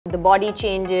the body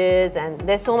changes and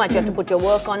there's so much, you have to put your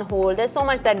work on hold, there's so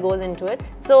much that goes into it.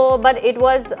 So, but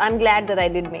I'm glad that I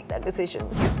did make that decision.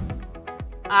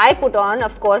 I put on,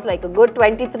 of course, like a good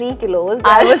 23 kilos.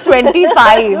 I was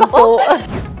 25, so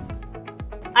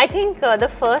I think the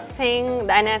first thing,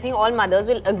 and I think all mothers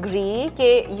will agree,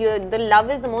 the love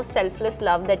is the most selfless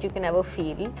love that you can ever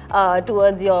feel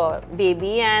towards your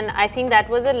baby, and I think that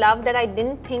was a love that I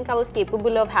didn't think I was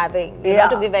capable of having, you know,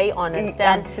 to be very honest.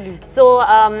 Absolutely. And so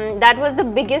that was the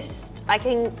biggest, I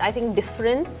think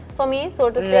difference for me, so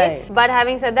to say. Right. But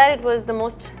having said that, it was the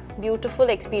most beautiful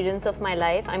experience of my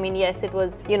life. I mean, yes, it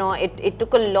was, you know, it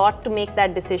took a lot to make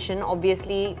that decision.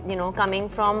 Obviously, you know, coming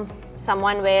from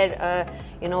someone where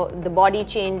you know, the body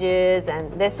changes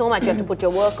and there's so much, you have to put your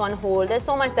work on hold, there's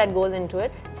so much that goes into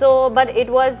it. So, but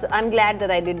I'm glad that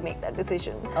I did make that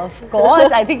decision. Of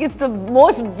course, I think it's the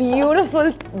most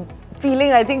beautiful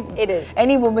feeling I think it is.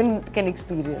 Any woman can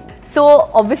experience. So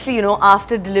obviously, you know,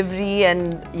 after delivery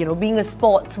and, you know, being a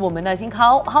sportswoman, I think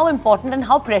how important and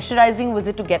how pressurizing was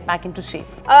it to get back into shape?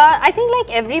 I think like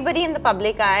everybody in the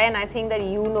public eye, and I think that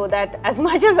you know that as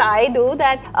much as I do,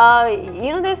 that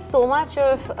you know, there's so much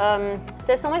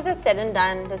that's said and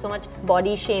done. There's so much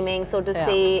body shaming, so to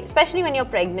say, especially when you're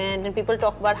pregnant and people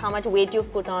talk about how much weight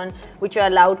you've put on, which you're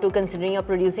allowed to considering you're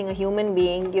producing a human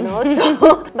being, you know.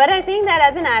 So, but I think that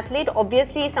as an athlete,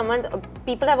 obviously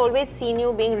people have always seen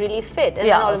you being really fit, and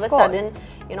then all of a sudden,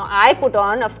 you know, I put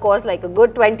on, of course, like a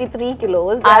good 23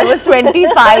 kilos. I was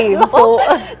 25, so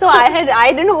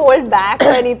I didn't hold back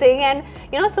or anything, and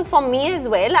you know, so for me as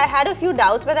well, I had a few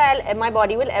doubts whether my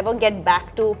body will ever get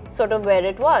back to sort of where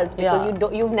it was, because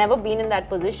you've never been in that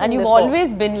position. And you've before.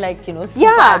 Always been like, you know, super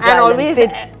agile and always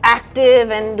fit.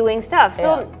 active and doing stuff.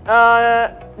 So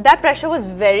that pressure was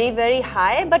very, very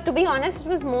high. But to be honest, it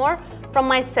was more from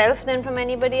myself than from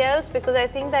anybody else, because I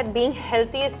think that being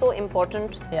healthy is so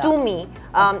important to me.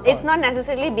 It's not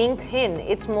necessarily being thin,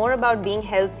 it's more about being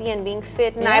healthy and being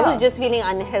fit, and I was just feeling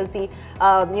unhealthy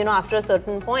you know, after a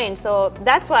certain point. So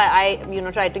that's why I, you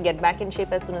know, tried to get back in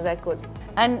shape as soon as I could.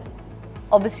 And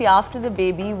obviously after the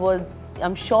baby,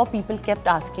 I'm sure people kept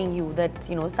asking you that,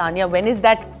 you know, Sania, when is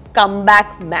that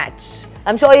comeback match?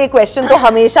 I'm sure ये question तो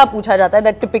हमेशा पूछा जाता है,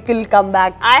 that typical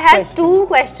comeback I had two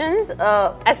questions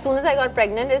as soon as I got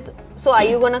pregnant is, so are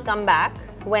you going to come back?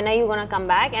 When are you going to come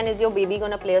back? And is your baby going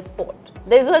to play a sport?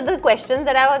 These were the questions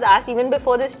that I was asked even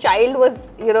before this child was,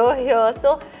 you know, here.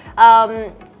 So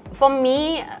for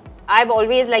me, I've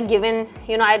always like given,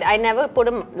 you know, I never put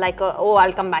oh,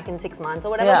 I'll come back in 6 months or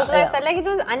whatever, because I felt like it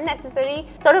was unnecessary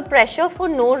sort of pressure for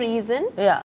no reason.